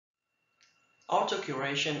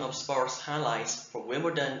Auto-curation of sports highlights for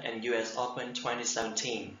Wimbledon and US Open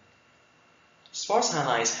 2017. Sports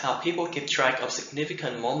highlights help people keep track of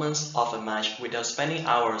significant moments of a match without spending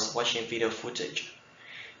hours watching video footage.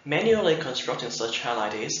 Manually constructing such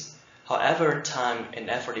highlights is, however, time and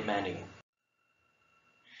effort demanding.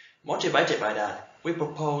 Motivated by that, we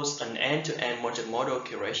propose an end-to-end multimodal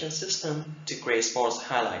curation system to create sports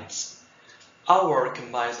highlights. Our work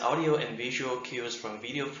combines audio and visual cues from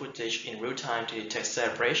video footage in real time to detect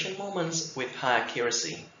celebration moments with high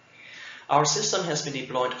accuracy. Our system has been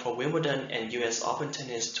deployed for Wimbledon and US Open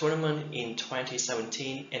tennis tournament in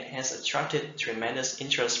 2017 and has attracted tremendous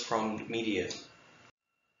interest from the media.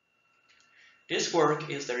 This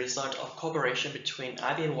work is the result of cooperation between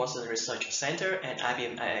IBM Watson Research Center and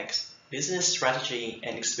IBM iX, Business Strategy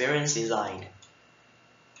and Experience Design.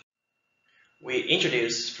 We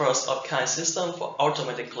introduced first-of-kind system for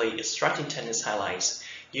automatically extracting tennis highlights,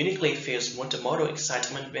 uniquely fused multimodal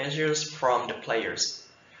excitement measures from the players,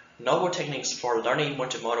 novel techniques for learning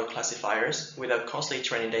multimodal classifiers without costly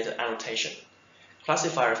training data annotation,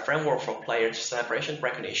 classifier framework for player celebration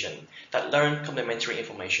recognition that learn complementary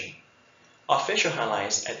information, official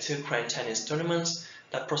highlights at two Crane tennis tournaments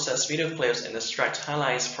that process video clips and extract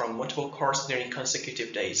highlights from multiple courts during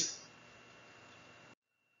consecutive days.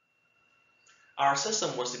 Our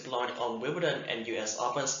system was deployed on Wimbledon and US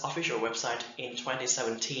Open's official website in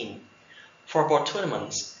 2017. For both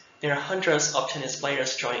tournaments, there are hundreds of tennis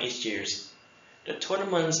players join each year. The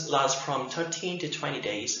tournaments last from 13 to 20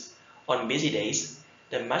 days. On busy days,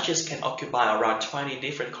 the matches can occupy around 20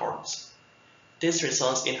 different courts. This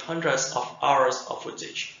results in hundreds of hours of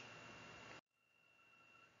footage.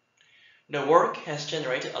 The work has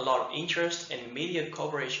generated a lot of interest and media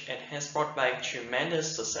coverage and has brought back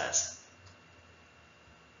tremendous success.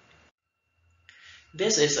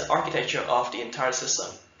 This is the architecture of the entire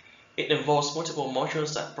system. It involves multiple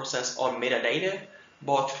modules that process all metadata,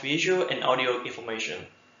 both visual and audio information.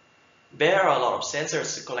 There are a lot of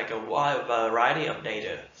sensors to collect a wide variety of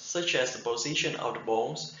data, such as the position of the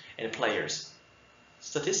balls and players.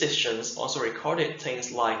 Statisticians also recorded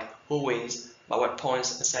things like who wins, by what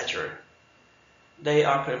points, etc. They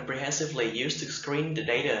are comprehensively used to screen the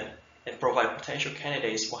data and provide potential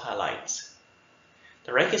candidates for highlights.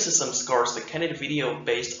 The ranking system scores the candidate video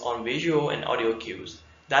based on visual and audio cues,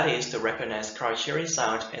 that is, to recognize crowd cheering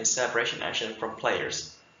sound and celebration action from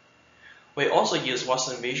players. We also use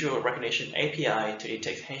Watson Visual Recognition API to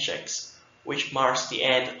detect handshakes, which marks the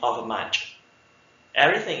end of a match.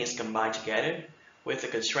 Everything is combined together with the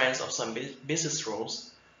constraints of some business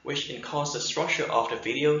rules, which encodes the structure of the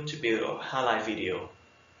video to build a highlight video.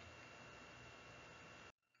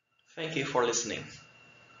 Thank you for listening.